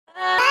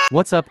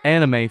What's up,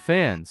 anime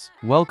fans?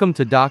 Welcome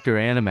to Dr.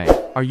 Anime.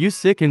 Are you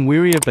sick and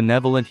weary of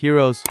benevolent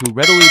heroes who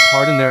readily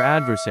pardon their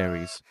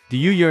adversaries? Do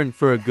you yearn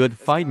for a good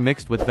fight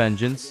mixed with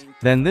vengeance?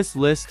 Then this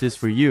list is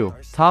for you.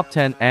 Top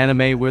 10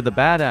 anime where the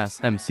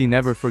badass MC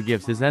never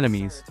forgives his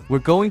enemies. We're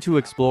going to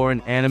explore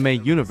an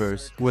anime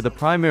universe where the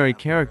primary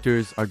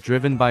characters are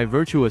driven by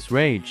virtuous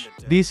rage.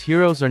 These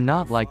heroes are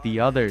not like the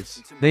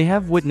others. They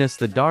have witnessed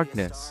the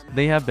darkness,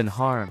 they have been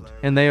harmed,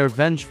 and they are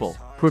vengeful.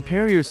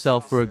 Prepare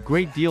yourself for a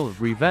great deal of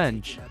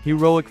revenge,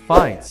 heroic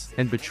fights,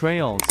 and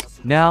betrayals.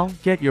 Now,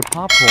 get your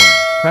popcorn,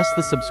 press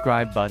the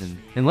subscribe button,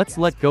 and let's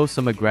let go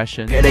some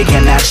aggression. They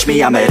can match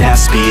me, I'm at half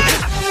speed.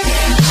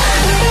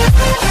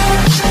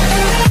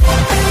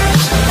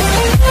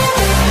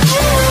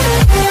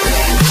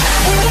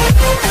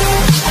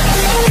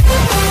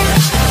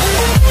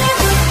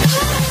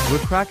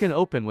 We're cracking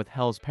open with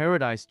Hell's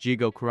Paradise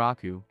Jigo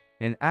Kuraku,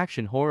 an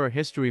action horror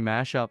history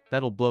mashup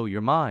that'll blow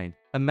your mind.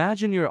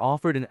 Imagine you're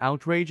offered an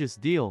outrageous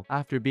deal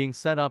after being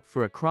set up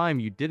for a crime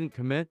you didn't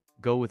commit.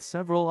 Go with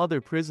several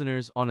other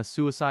prisoners on a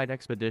suicide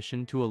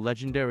expedition to a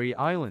legendary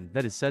island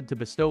that is said to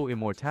bestow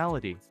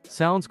immortality.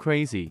 Sounds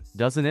crazy,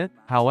 doesn't it?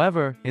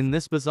 However, in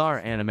this bizarre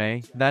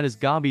anime, that is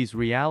Gabi's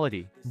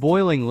reality.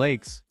 Boiling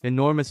lakes,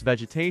 enormous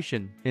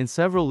vegetation, and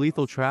several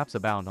lethal traps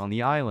abound on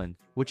the island,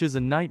 which is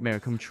a nightmare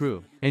come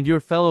true. And your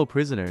fellow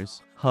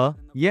prisoners? Huh?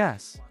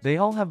 Yes, they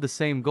all have the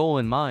same goal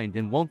in mind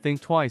and won't think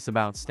twice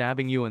about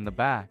stabbing you in the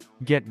back.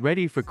 Get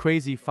ready for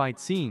crazy fight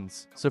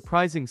scenes,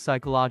 surprising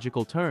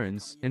psychological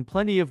turns, and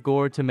plenty of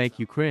gore to make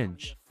you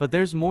cringe. But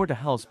there's more to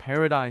Hell's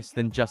Paradise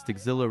than just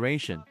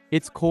exhilaration.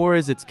 Its core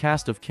is its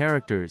cast of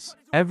characters.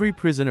 Every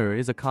prisoner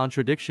is a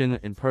contradiction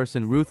in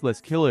person,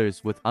 ruthless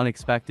killers with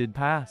unexpected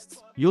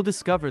pasts. You'll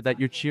discover that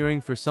you're cheering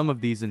for some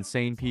of these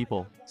insane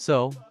people.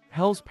 So,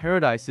 Hell's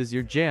Paradise is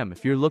your jam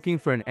if you're looking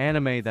for an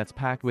anime that's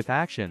packed with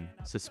action,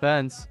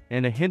 suspense,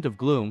 and a hint of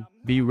gloom.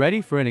 Be ready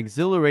for an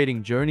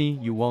exhilarating journey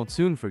you won't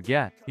soon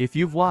forget. If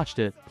you've watched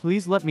it,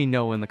 please let me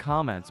know in the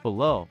comments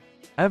below.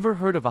 Ever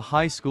heard of a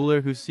high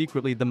schooler who's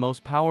secretly the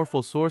most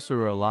powerful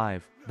sorcerer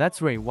alive?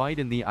 That's Ray White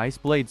in the Ice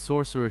Blade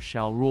Sorcerer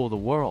Shall Rule the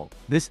World.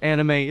 This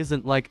anime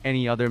isn't like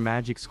any other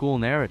magic school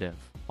narrative.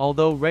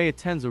 Although Ray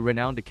attends a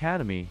renowned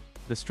academy,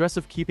 the stress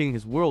of keeping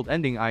his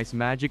world-ending ice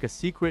magic a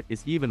secret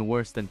is even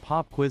worse than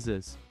pop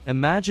quizzes.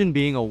 Imagine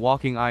being a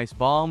walking ice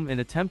bomb and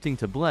attempting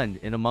to blend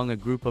in among a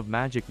group of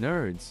magic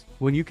nerds.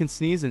 When you can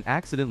sneeze and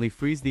accidentally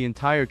freeze the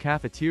entire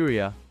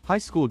cafeteria, high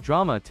school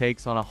drama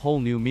takes on a whole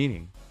new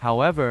meaning.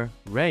 However,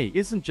 Ray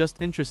isn't just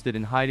interested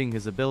in hiding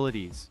his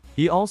abilities.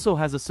 He also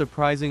has a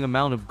surprising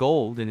amount of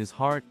gold in his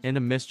heart and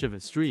a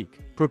mischievous streak.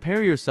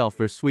 Prepare yourself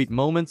for sweet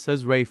moments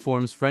as Ray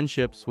forms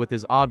friendships with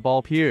his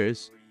oddball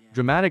peers,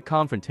 dramatic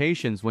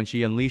confrontations when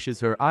she unleashes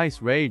her ice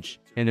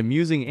rage, and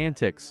amusing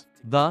antics.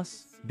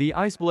 Thus, the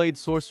Ice Blade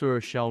Sorcerer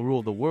Shall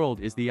Rule the World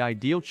is the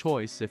ideal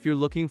choice if you're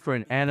looking for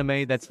an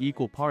anime that's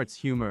equal parts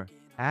humor,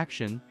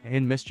 action,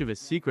 and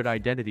mischievous secret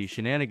identity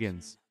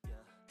shenanigans.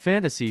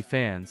 Fantasy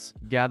fans,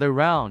 gather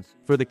round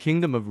for the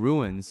Kingdom of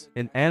Ruins,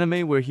 an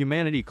anime where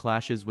humanity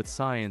clashes with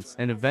science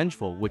and a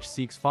vengeful witch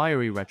seeks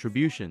fiery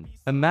retribution.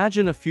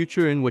 Imagine a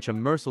future in which a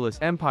merciless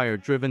empire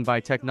driven by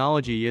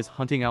technology is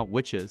hunting out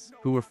witches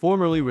who were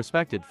formerly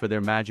respected for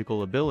their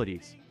magical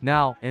abilities.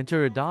 Now,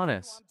 enter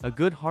Adonis, a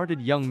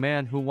good-hearted young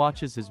man who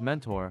watches his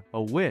mentor,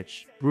 a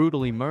witch,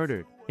 brutally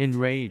murdered.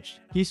 Enraged,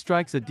 he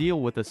strikes a deal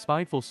with a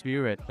spiteful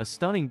spirit, a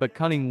stunning but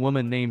cunning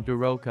woman named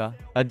Doroka.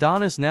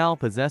 Adonis now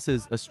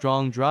possesses a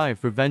strong drive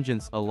for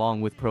vengeance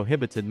along with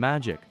prohibited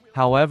magic.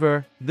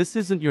 However, this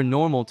isn't your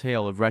normal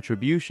tale of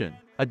retribution.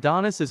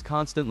 Adonis is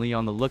constantly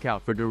on the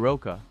lookout for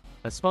Doroka,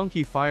 a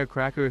spunky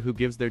firecracker who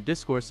gives their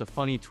discourse a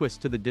funny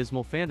twist to the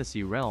dismal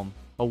fantasy realm,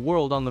 a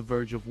world on the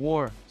verge of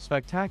war,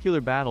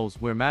 spectacular battles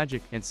where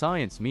magic and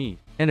science meet,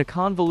 and a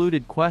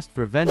convoluted quest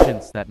for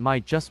vengeance that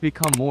might just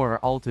become more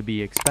all to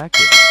be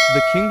expected.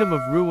 The Kingdom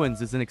of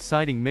Ruins is an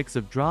exciting mix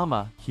of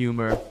drama,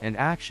 humor, and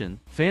action.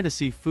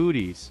 Fantasy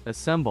foodies,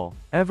 assemble.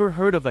 Ever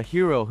heard of a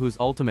hero whose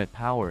ultimate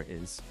power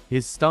is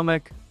his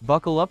stomach?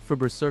 Buckle up for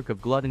Berserk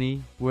of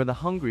Gluttony, where the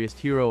hungriest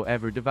hero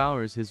ever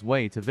devours his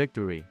way to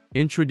victory.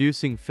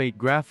 Introducing Fate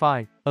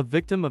Graphite, a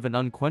victim of an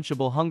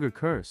unquenchable hunger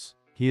curse.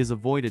 He is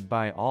avoided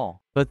by all.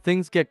 But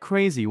things get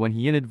crazy when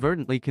he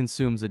inadvertently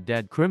consumes a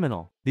dead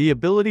criminal. The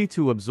ability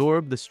to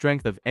absorb the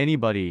strength of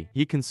anybody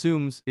he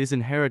consumes is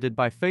inherited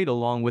by fate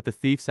along with the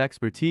thief's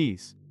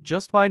expertise.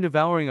 Just by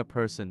devouring a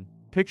person,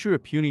 picture a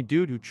puny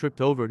dude who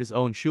tripped over his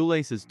own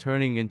shoelaces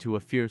turning into a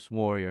fierce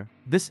warrior.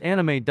 This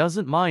anime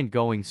doesn't mind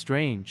going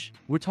strange.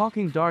 We're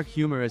talking dark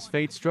humor as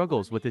fate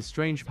struggles with his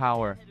strange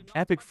power,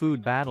 epic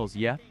food battles,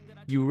 yep.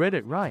 You read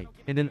it right,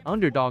 and an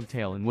underdog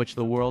tale in which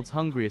the world's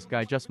hungriest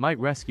guy just might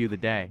rescue the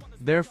day.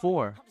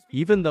 Therefore,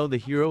 even though the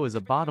hero is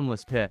a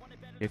bottomless pit,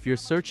 if you're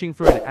searching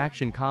for an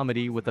action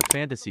comedy with a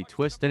fantasy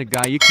twist and a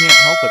guy you can't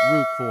help but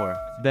root for,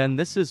 then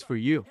this is for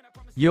you.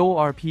 Yo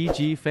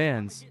RPG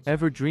fans,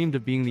 ever dreamed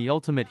of being the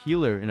ultimate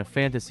healer in a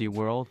fantasy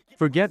world?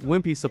 Forget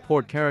wimpy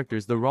support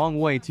characters. The wrong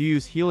way to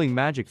use healing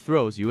magic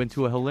throws you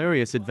into a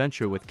hilarious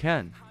adventure with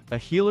Ken, a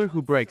healer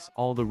who breaks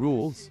all the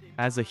rules.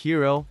 As a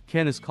hero,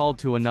 Ken is called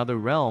to another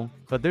realm,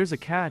 but there's a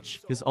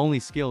catch: his only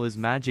skill is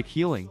magic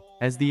healing.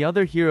 As the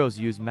other heroes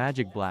use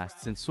magic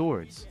blasts and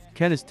swords,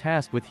 Ken is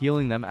tasked with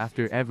healing them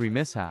after every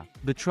mishap.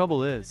 The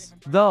trouble is,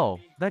 though,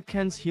 that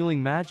Ken's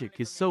healing magic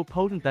is so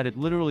potent that it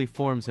literally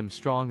forms him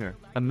stronger.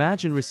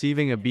 Imagine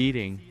receiving a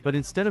beating, but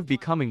instead of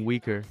becoming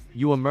weaker,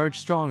 you emerge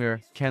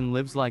stronger. Ken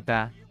lives like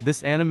that.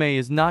 This anime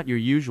is not your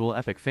usual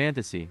epic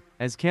fantasy,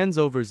 as Ken's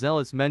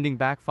overzealous mending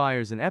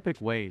backfires in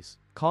epic ways,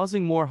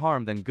 causing more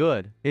harm than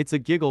good. It's a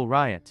giggle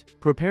riot.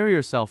 Prepare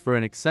yourself for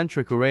an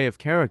eccentric array of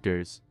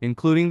characters,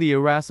 including the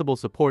irascible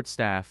support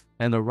staff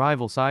and the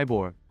rival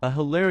cyborg, a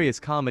hilarious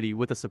comedy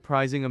with a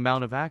surprising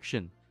amount of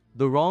action.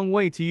 The wrong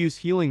way to use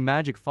healing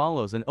magic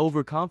follows an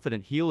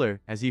overconfident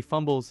healer as he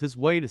fumbles his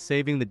way to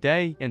saving the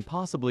day and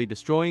possibly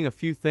destroying a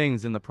few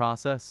things in the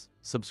process.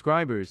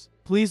 Subscribers,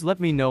 please let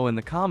me know in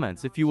the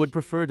comments if you would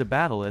prefer to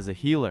battle as a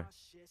healer.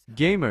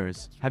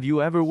 Gamers, have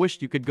you ever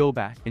wished you could go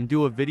back and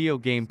do a video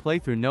game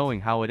playthrough knowing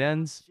how it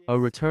ends? A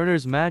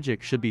returner's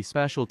magic should be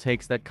special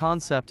takes that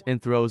concept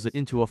and throws it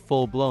into a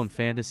full-blown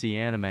fantasy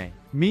anime.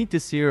 Meet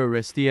Desir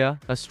Aristia,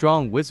 a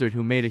strong wizard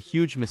who made a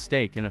huge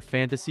mistake in a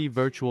fantasy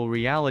virtual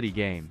reality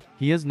game.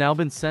 He has now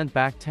been sent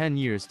back 10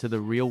 years to the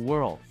real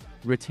world,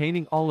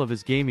 retaining all of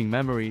his gaming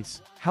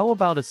memories. How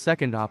about a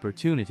second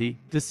opportunity?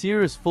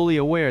 Desir is fully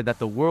aware that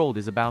the world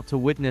is about to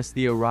witness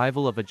the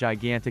arrival of a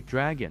gigantic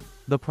dragon.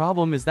 The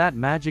problem is that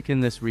magic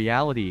in this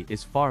reality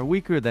is far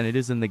weaker than it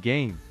is in the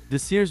game.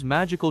 Desir's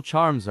magical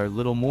charms are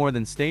little more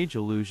than stage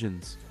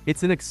illusions.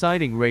 It's an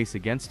exciting race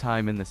against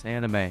time in this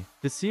anime.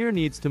 Desir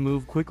needs to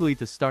move quickly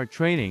to start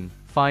training,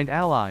 find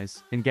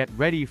allies, and get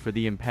ready for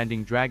the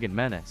impending dragon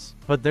menace.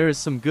 But there is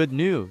some good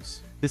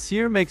news.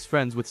 Desir makes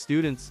friends with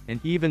students and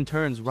even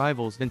turns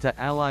rivals into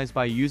allies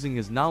by using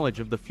his knowledge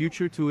of the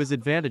future to his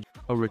advantage.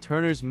 A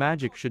returner's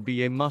magic should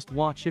be a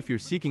must-watch if you're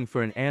seeking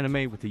for an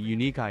anime with a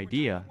unique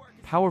idea,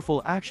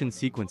 powerful action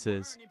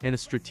sequences, and a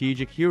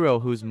strategic hero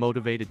who's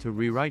motivated to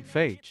rewrite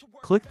fate.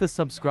 Click the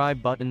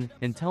subscribe button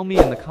and tell me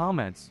in the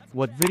comments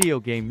what video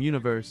game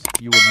universe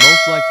you would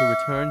most like to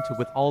return to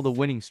with all the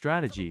winning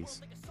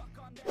strategies.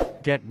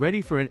 Get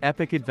ready for an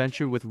epic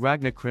adventure with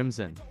Ragna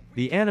Crimson,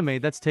 the anime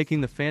that's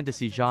taking the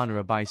fantasy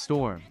genre by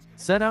storm.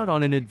 Set out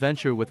on an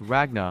adventure with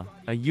Ragna,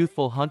 a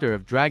youthful hunter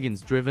of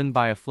dragons driven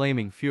by a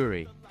flaming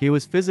fury. He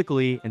was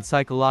physically and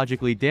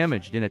psychologically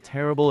damaged in a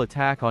terrible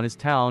attack on his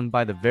town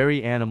by the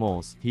very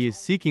animals he is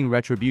seeking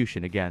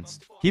retribution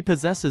against. He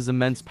possesses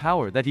immense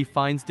power that he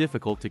finds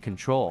difficult to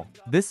control.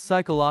 This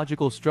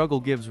psychological struggle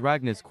gives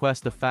Ragna's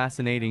quest a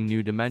fascinating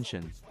new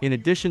dimension. In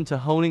addition to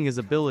honing his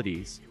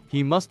abilities,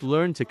 he must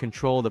learn to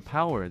control the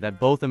power that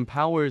both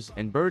empowers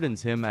and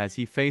burdens him as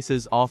he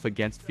faces off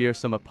against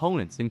fearsome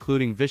opponents,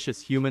 including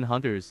vicious human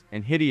hunters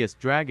and hideous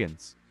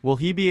dragons. Will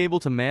he be able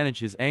to manage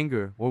his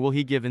anger, or will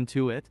he give in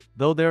to it?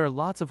 Though there are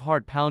lots of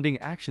heart-pounding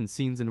action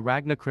scenes in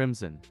Ragna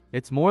Crimson,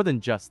 it's more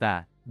than just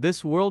that.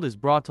 This world is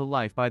brought to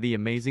life by the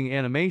amazing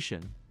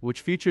animation,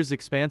 which features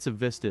expansive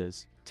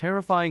vistas,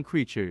 terrifying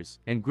creatures,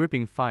 and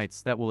gripping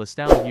fights that will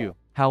astound you.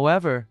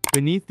 However,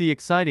 beneath the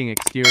exciting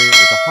exterior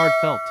is a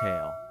heartfelt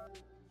tale.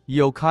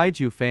 Yo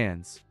kaiju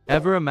fans,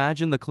 ever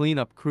imagine the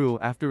cleanup crew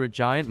after a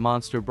giant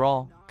monster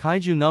brawl?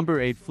 Kaiju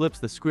number 8 flips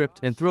the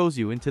script and throws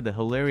you into the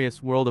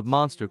hilarious world of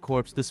monster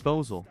corpse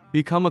disposal.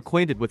 Become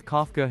acquainted with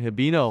Kafka.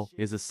 Hibino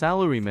is a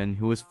salaryman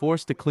who is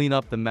forced to clean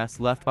up the mess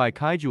left by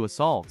kaiju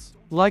assaults.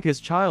 Like his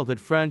childhood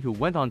friend who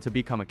went on to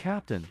become a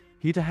captain,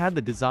 he had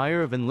the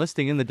desire of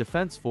enlisting in the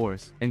defense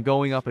force and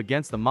going up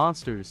against the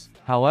monsters.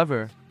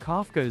 However,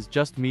 Kafka is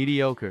just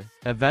mediocre.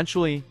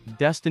 Eventually,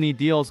 destiny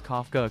deals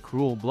Kafka a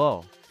cruel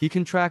blow. He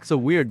contracts a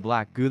weird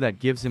black goo that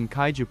gives him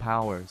kaiju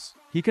powers.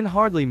 He can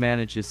hardly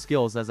manage his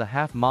skills as a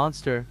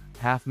half-monster,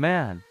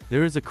 half-man.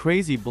 There is a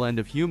crazy blend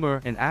of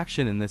humor and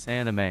action in this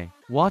anime.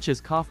 Watch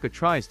as Kafka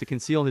tries to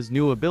conceal his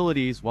new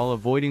abilities while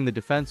avoiding the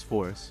defense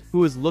force,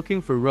 who is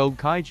looking for rogue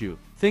kaiju.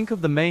 Think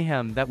of the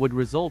mayhem that would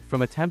result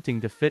from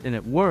attempting to fit in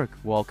at work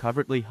while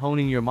covertly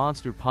honing your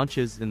monster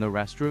punches in the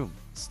restroom.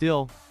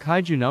 Still,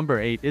 kaiju number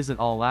 8 isn't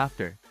all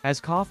laughter.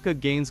 As Kafka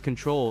gains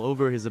control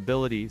over his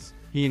abilities,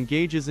 he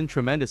engages in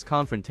tremendous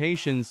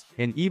confrontations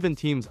and even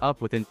teams up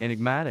with an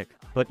enigmatic,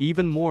 but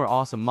even more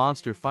awesome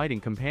monster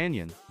fighting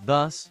companion.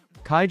 Thus,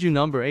 Kaiju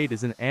number 8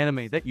 is an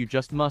anime that you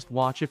just must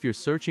watch if you're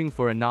searching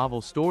for a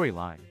novel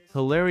storyline,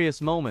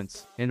 hilarious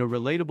moments, and a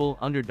relatable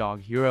underdog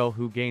hero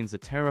who gains a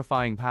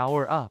terrifying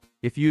power-up.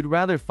 If you'd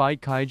rather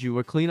fight kaiju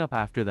or clean up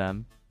after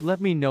them, let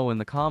me know in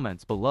the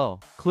comments below.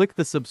 Click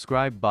the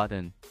subscribe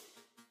button.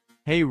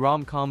 Hey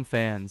rom-com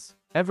fans,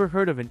 ever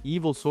heard of an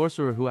evil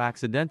sorcerer who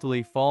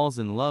accidentally falls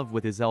in love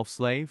with his elf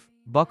slave?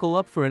 Buckle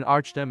up for an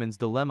archdemon's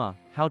dilemma,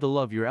 how to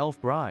love your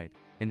elf bride.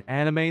 An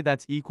anime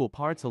that's equal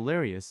parts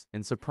hilarious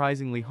and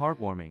surprisingly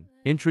heartwarming.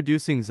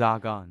 Introducing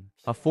Zagan,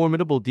 a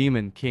formidable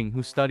demon king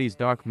who studies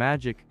dark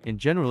magic and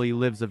generally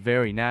lives a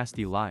very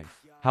nasty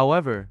life.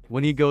 However,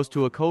 when he goes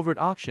to a covert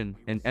auction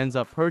and ends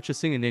up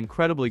purchasing an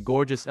incredibly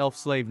gorgeous elf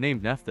slave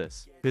named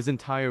Nephthys, his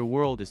entire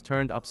world is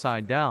turned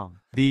upside down.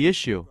 The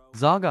issue: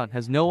 Zagat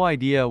has no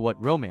idea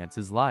what romance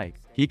is like.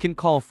 He can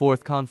call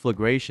forth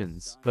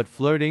conflagrations, but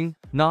flirting?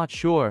 Not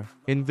sure.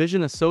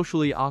 Envision a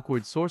socially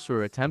awkward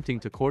sorcerer attempting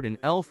to court an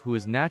elf who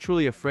is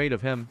naturally afraid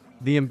of him.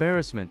 The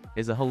embarrassment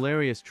is a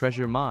hilarious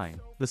treasure mine.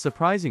 The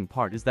surprising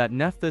part is that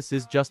Nephthys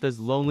is just as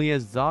lonely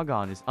as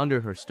Zagan is under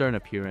her stern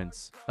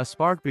appearance. A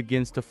spark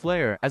begins to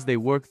flare as they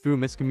work through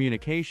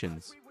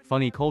miscommunications,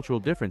 funny cultural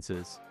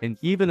differences, and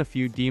even a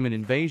few demon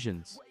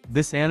invasions.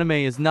 This anime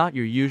is not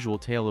your usual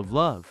tale of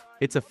love.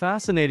 It's a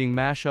fascinating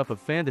mashup of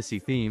fantasy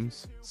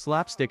themes,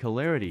 slapstick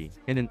hilarity,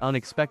 and an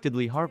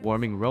unexpectedly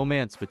heartwarming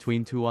romance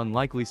between two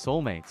unlikely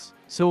soulmates.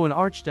 So an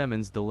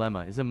Archdemon's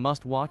Dilemma is a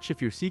must-watch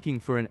if you're seeking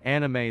for an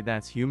anime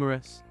that's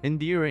humorous,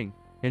 endearing,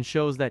 and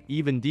shows that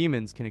even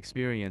demons can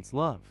experience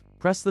love.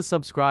 Press the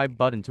subscribe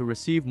button to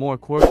receive more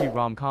quirky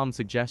rom-com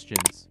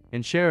suggestions,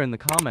 and share in the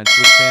comments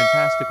which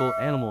fantastical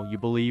animal you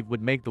believe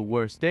would make the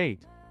worst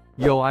date.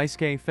 Yo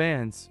Isekai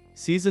fans,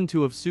 Season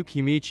 2 of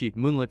Tsukimichi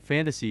Moonlit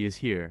Fantasy is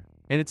here,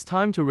 and it's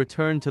time to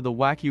return to the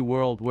wacky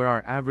world where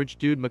our average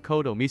dude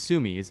Makoto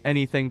Misumi is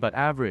anything but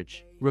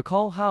average.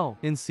 Recall how,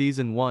 in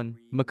Season 1,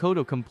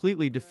 Makoto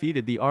completely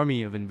defeated the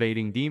army of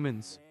invading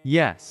demons?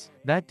 Yes,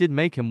 that did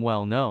make him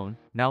well known.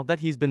 Now that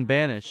he's been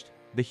banished,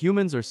 the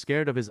humans are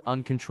scared of his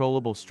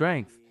uncontrollable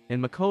strength,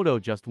 and Makoto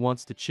just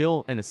wants to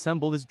chill and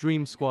assemble his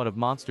dream squad of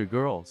monster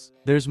girls.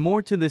 There's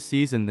more to this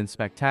season than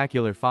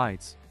spectacular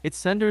fights. It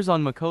centers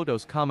on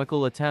Makoto's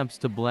comical attempts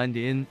to blend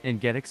in and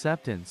get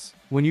acceptance.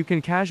 When you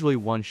can casually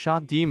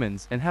one-shot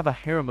demons and have a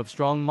harem of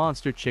strong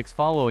monster chicks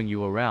following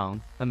you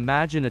around,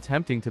 imagine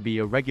attempting to be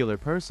a regular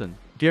person.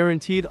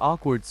 Guaranteed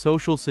awkward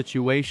social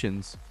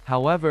situations.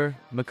 However,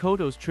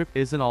 Makoto's trip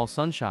isn't all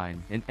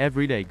sunshine and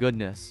everyday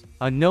goodness.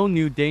 Unknown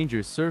new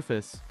dangers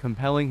surface,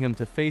 compelling him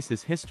to face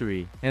his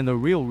history and the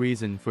real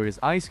reason for his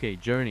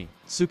isekai journey.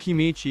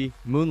 Tsukimichi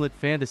Moonlit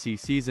Fantasy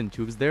Season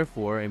 2 is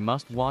therefore a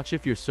must-watch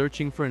if you're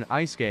searching for an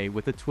isekai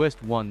with a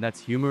twist, one that's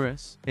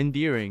humorous,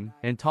 endearing,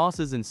 and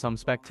tosses in some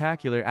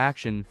spectacular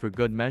action for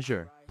good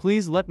measure.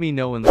 Please let me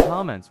know in the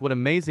comments what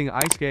amazing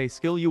isekai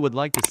skill you would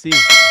like to see,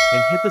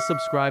 and hit the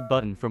subscribe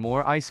button for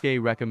more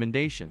isekai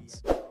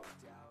recommendations.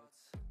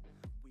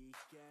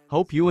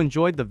 Hope you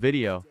enjoyed the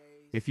video.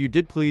 If you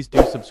did, please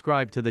do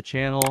subscribe to the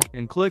channel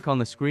and click on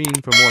the screen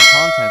for more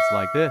contents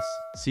like this.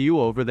 See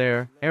you over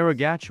there.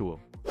 Arigatou.